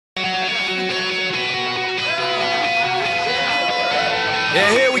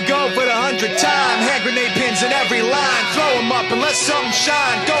let something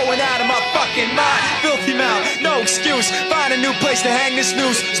shine, going out of my fucking mind. Filthy mouth, no excuse. Find a new place to hang this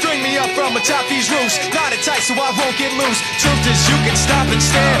noose. String me up from atop these roofs. Knot it tight so I won't get loose. Truth is you can stop and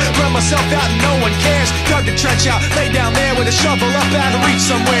stare. Run myself out and no one cares. Dug the trench out, lay down there with a shovel up out of reach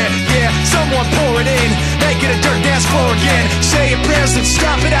somewhere. Yeah, someone pour it in. Make it a dirt dance floor again. Say your prayers and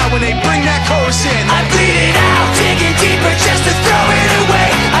stop it out when they bring that chorus in. I bleed it out, digging deeper just to throw it away.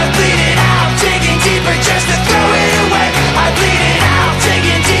 I bleed it out, digging deeper just to throw it away. I bleed it out,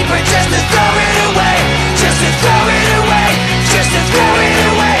 digging deeper just to throw it away. Just to throw it away, just to throw it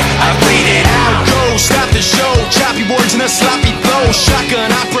away. I bleed it out. Go, stop the show. Choppy words and a sloppy flow. Shotgun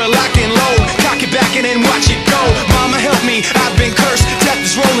opera, lock and load. Cock it back and then watch it go. Mama help me, I've been cursed. Death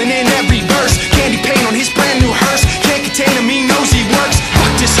is rolling in every verse. Candy paint on his brand new hearse. Can't contain him, he knows he works.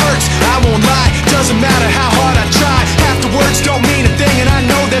 Fuck, this hurts, I won't lie. Doesn't matter how hard I try. Half the words don't mean a thing, and I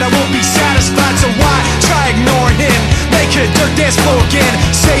know that I won't be satisfied. So why try ignoring him? Make it a dirt dance floor again.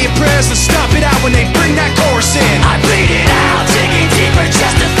 Say your prayers and stop it out when they bring that chorus in. I bleed it out, digging deeper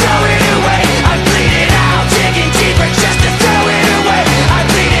just to throw it away. I bleed it out, digging deeper just to throw it away. I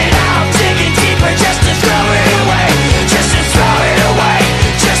bleed it out, digging deeper just to throw it away. Just to throw it away,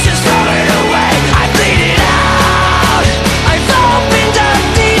 just to throw it away. I bleed it out. I've opened up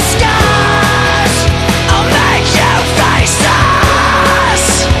these scars. I'll make you face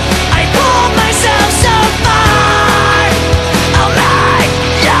us. I pulled myself so far. I'll make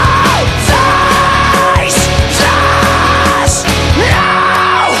you face us.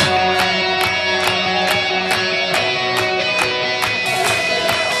 No!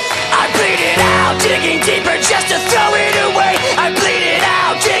 I bleed it out, digging deeper just to throw it away. I bleed it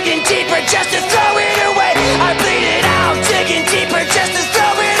out, digging deeper just to